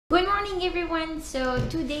morning everyone. So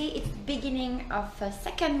today it's beginning of a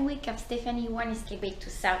second week of Stephanie.wineevents to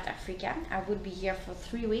South Africa. I will be here for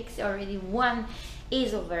 3 weeks. Already one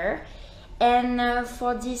is over. And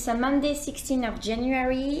for this Monday 16th of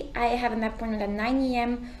January, I have an appointment at 9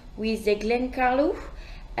 a.m. with the GLEN CARLOU,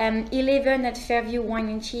 11 at FAIRVIEW Wine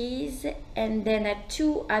and Cheese, and then at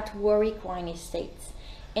 2 at Warwick Wine Estates,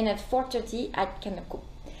 and at 4:30 at KANONKOP.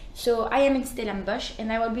 So I am in Stellenbosch,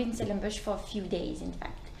 and I will be in Stellenbosch for a few days, in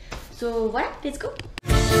fact. So voilà, let's go.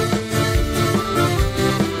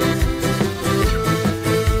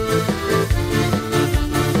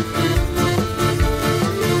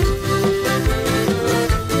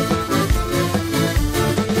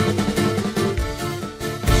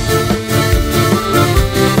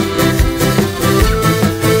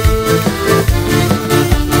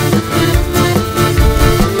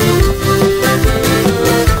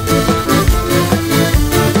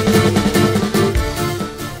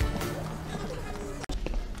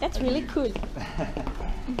 That's really cool.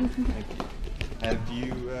 Thank you. Have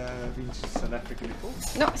you been to South Africa before?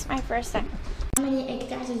 No, it's my first time. How many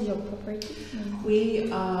hectares is your property?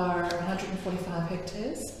 We are 145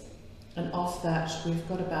 hectares, and of that we've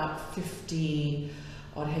got about 50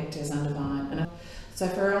 odd hectares under vine. And so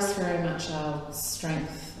for us, very much our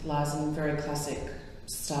strength lies in very classic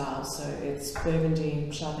styles. So it's Burgundy,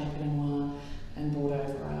 Chardonnay, Pinot Noir, and Bordeaux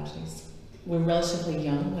varieties. We're relatively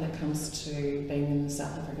young when it comes to being in the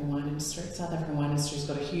South African wine industry. South African wine industry's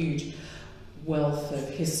got a huge wealth of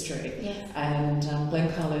history. Yes. And GLEN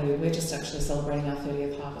CARLOU, we're just actually celebrating our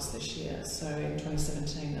 30th harvest this year. So in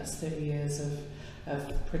 2017, that's 30 years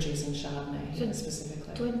of producing Chardonnay here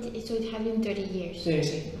specifically. So it has been 30 years.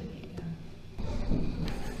 30.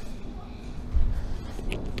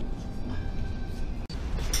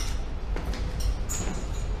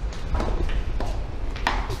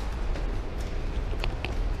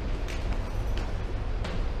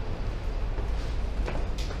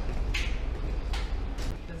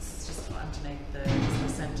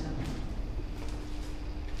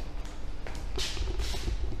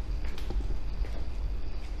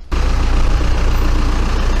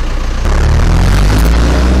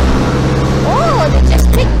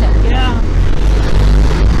 Yeah.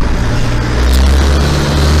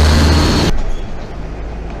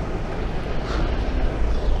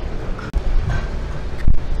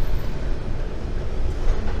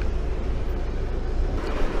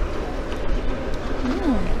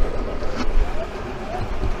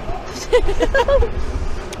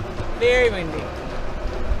 Very windy.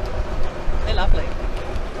 They're lovely.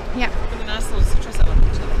 Yeah. Really nice little citrus at one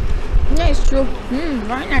actually. Yeah, it's true.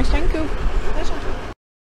 Very nice, thank you.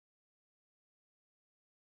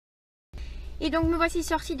 Et donc me voici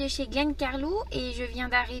sortie de chez GLEN CARLOU et je viens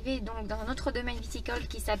d'arriver donc dans un autre domaine viticole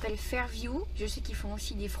qui s'appelle FAIRVIEW. Je sais qu'ils font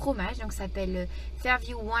aussi des fromages, donc ça s'appelle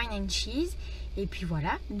FAIRVIEW Wine and Cheese. Et puis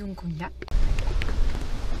voilà, donc on y va.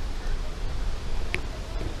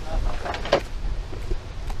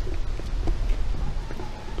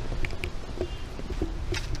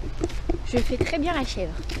 Je fais très bien la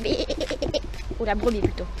chèvre. Ou la brebis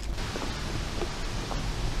plutôt.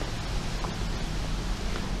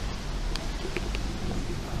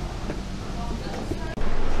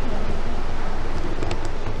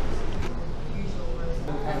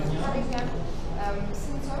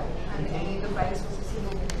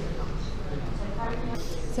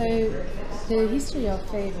 So the history of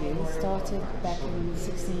FAIRVIEW started back in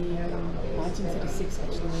 1936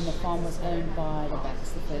 actually, when the farm was owned by the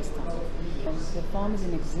Backs the first time. And the farm is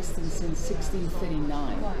in existence since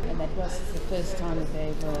 1639, and that was the first time that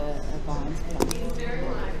they were vines planted.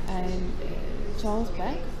 And Charles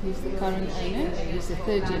Back, who's the current owner, he's the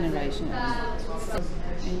third generation owner.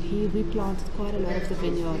 And he replanted quite a lot of the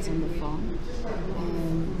vineyards on the farm,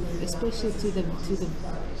 especially to the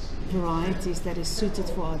varieties that is suited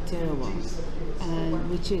for our terroir,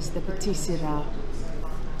 which is the Petit Syrah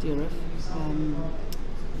d'Europe,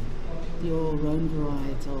 your Rhone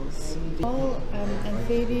varietals. And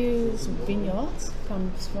FAIRVIEW's vineyards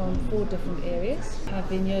comes from 4 different areas. We have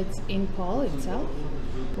vineyards in Paarl itself,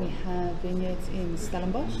 we have vineyards in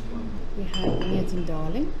Stellenbosch, we have vineyards in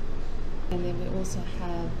Darling, and then we also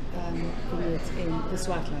have vineyards in the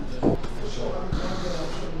Swartland.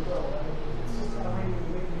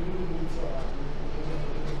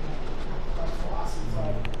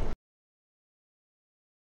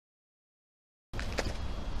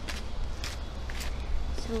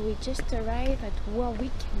 So we just arrived at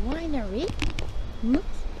Warwick Winery.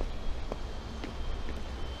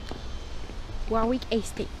 Warwick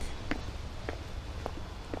Estate.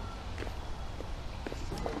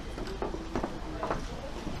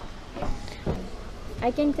 I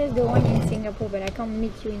can taste the wine in Singapore, but I can't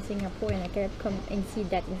meet you in Singapore and I cannot come and see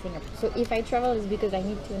that in Singapore. So if I travel, it's because I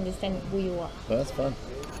need to understand who you are. Well, that's fun.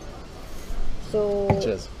 So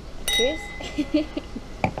Cheers. Cheers.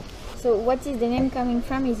 So what is the name coming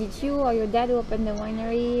from? Is it you or your dad who opened the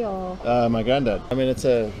winery, or? My granddad. I mean, it's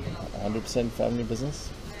a 100% family business.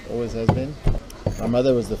 Always has been. My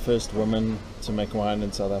mother was the first woman to make wine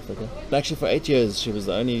in South Africa. Actually, for 8 years, she was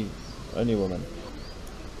the only woman.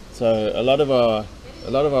 So a lot of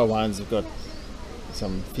our wines have got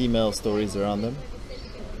some female stories around them.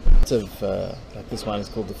 Like this wine is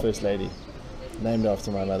called the First Lady, named after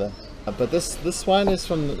my mother. But this wine is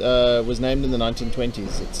was named in the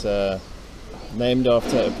 1920s. It's named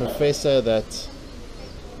after a professor that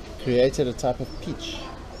created a type of peach.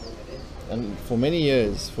 And for many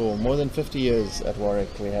years, for more than 50 years at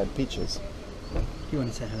Warwick, we had peaches. You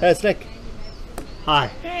want to say hello? Hey, it's Nick. Hi.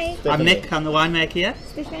 Hi. Stephanie. I'm Nick. I'm the winemaker here.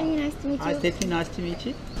 Stephanie, nice to meet you. Hi, Stephanie. Nice to meet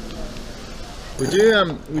you. We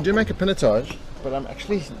do make a Pinotage, but I'm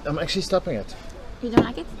actually stopping it. You don't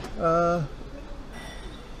like it?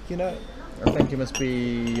 You know, I think you must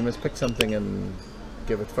pick something and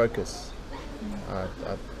give it focus. I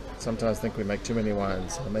sometimes think we make too many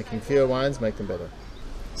wines. Making fewer wines make them better.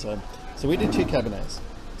 So we do 2 Cabernets.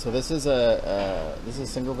 So this is a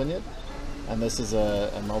single vineyard, and this is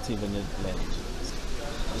a multi-vineyard blend.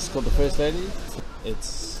 This is called the First Lady.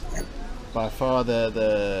 It's by far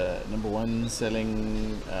the #1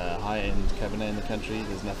 selling high-end Cabernet in the country.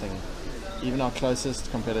 There's nothing. Even our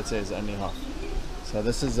closest competitor is only half. So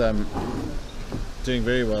this is doing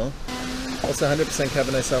very well. Also 100%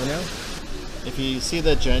 Cabernet Sauvignon. If you see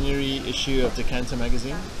the January issue of Decanter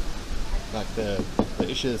magazine, like the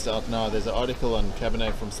issue that's out now, there's an article on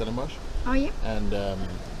Cabernet from Stellenbosch. Oh yeah. And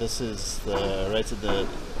this is rated the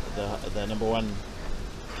 #1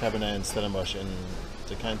 Cabernet in Stellenbosch in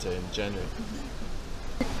Decanter in January.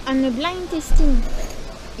 On the blind tasting,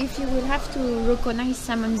 if you will have to recognize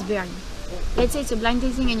Samansberg, let's say it's a blind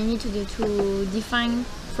tasting and you need to define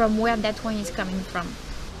from where that wine is coming from.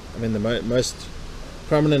 I mean, the most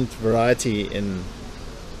prominent variety in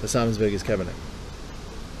the Samansberg is Cabernet.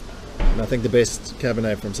 And I think the best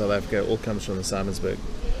Cabernet from South Africa all comes from the Samansberg.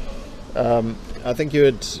 I think you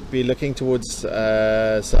would be looking towards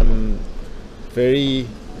some very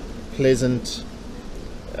pleasant,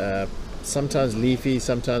 sometimes leafy,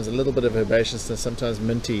 sometimes a little bit of herbaceousness, sometimes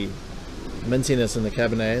mintiness in the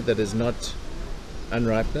Cabernet that is not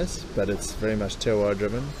unripeness, but it's very much terroir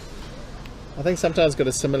driven. I think sometimes got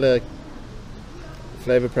a similar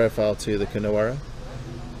flavor profile to the Coonawarra.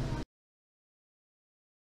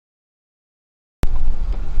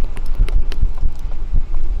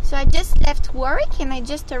 So I just left Warwick and I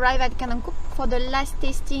just arrived at KANONKOP for the last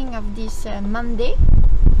tasting of this Monday,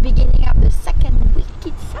 beginning of the second week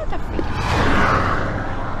in South Africa.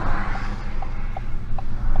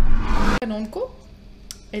 KANONKOP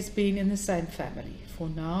has been in the same family for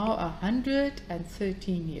now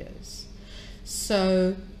 113 years.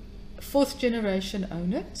 So 4th generation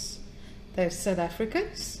owners. They're South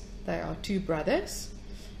Africans. They are 2 brothers.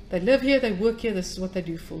 They live here, they work here, this is what they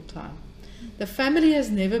do full time. The family has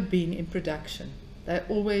never been in production. They're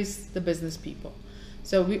always the business people.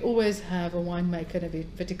 So we always have a winemaker and a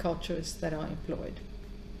viticulturist that are employed.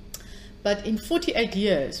 But in 48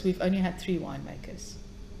 years, we've only had 3 winemakers,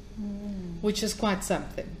 which is quite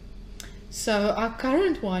something. So our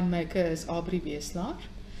current winemaker is Aubrey Wieslaar,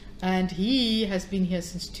 and he has been here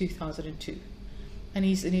since 2002, and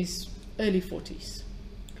he's in his early 40s.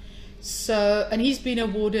 So, and he's been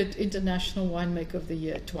awarded International Winemaker of the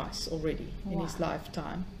Year twice already in his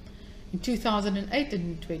lifetime, in 2008 and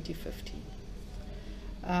in 2015.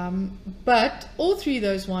 But all 3 of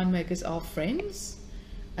those winemakers are friends,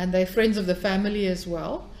 and they're friends of the family as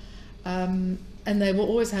well, and they will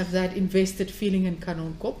always have that invested feeling in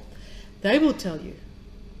KANONKOP. They will tell you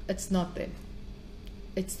it's not them,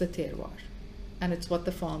 it's the terroir, and it's what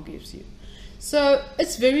the farm gives you. So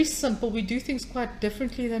it's very simple. We do things quite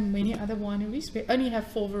differently than many other wineries. We only have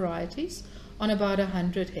 4 varieties on about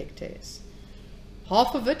 100 hectares.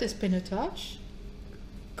 Half of it is Pinotage.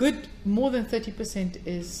 Good, more than 30%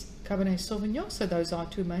 is Cabernet Sauvignon. So those are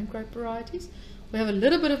 2 main grape varieties. We have a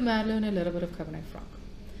little bit of Merlot and a little bit of Cabernet Franc.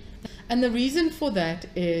 And the reason for that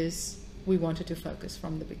is we wanted to focus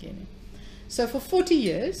from the beginning. So for 40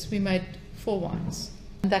 years, we made 4 wines.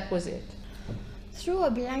 And that was it. Through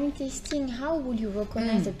a blind tasting, how would you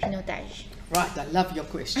recognize a Pinotage? Right, I love your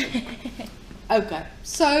question. Okay,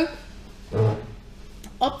 so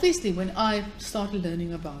obviously when I started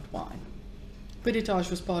learning about wine,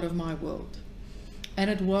 Pinotage was part of my world. And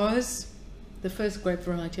it was the first grape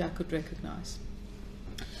variety I could recognize.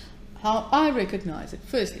 how I recognize it.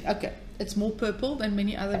 Firstly, okay, it's more purple than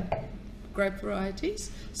many other grape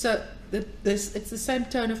varieties. So it's the same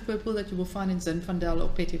tone of purple that you will find in Zinfandel or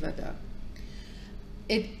Petit Verdot.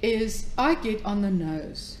 It is, I get on the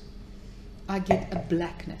nose, I get a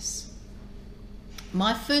blackness.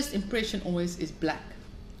 My first impression always is black.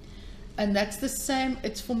 And that's the same,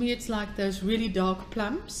 for me it's like those really dark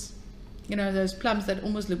plums. You know, those plums that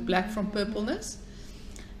almost look black from purpleness.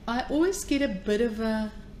 I always get a bit of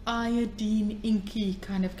a iodine inky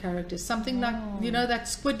kind of character. Something like, you know, that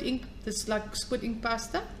squid ink, this like squid ink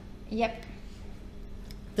pasta? Yep.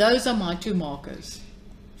 Those are my two markers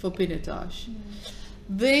for Pinotage.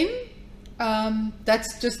 Then,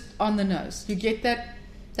 that's just on the nose. You get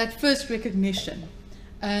that first recognition.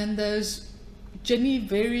 And those ginny,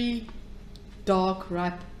 very dark,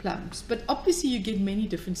 ripe plums. But obviously you get many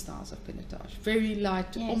different styles of Pinotage. Very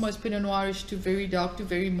light, Yes. almost Pinot Noirish, to very dark, to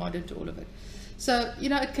very modern, to all of it. So, you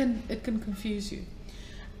know, it can confuse you.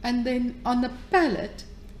 And then on the palate,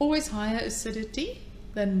 always higher acidity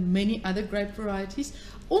than many other grape varieties.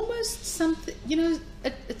 Almost something, you know,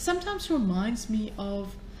 it sometimes reminds me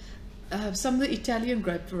of some of the Italian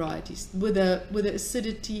grape varieties with the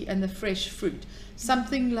acidity and the fresh fruit.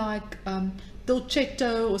 Something like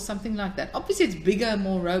dolcetto or something like that. Obviously it's bigger and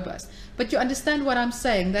more robust, but you understand what I'm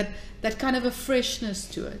saying, that kind of a freshness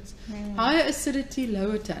to it. Higher acidity,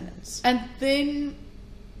 lower tannins. And then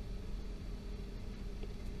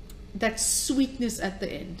that sweetness at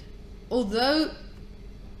the end. Although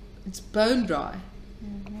it's bone dry,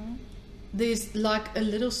 there's like a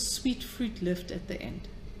little sweet fruit lift at the end.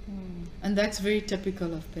 And that's very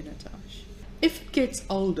typical of Pinotage. If it gets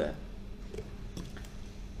older,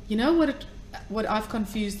 you know what I've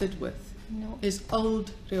confused it with? No. Is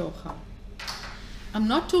Old Rioja. I'm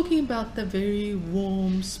not talking about the very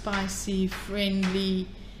warm, spicy, friendly,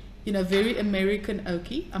 you know, very American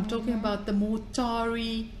oaky. I'm talking about the more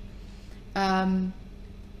tarry,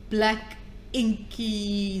 black,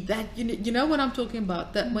 inky, that, you know what I'm talking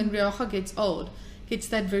about? That when Rioja gets old, gets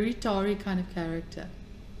that very tarry kind of character.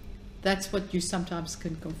 That's what you sometimes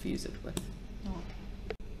can confuse it with.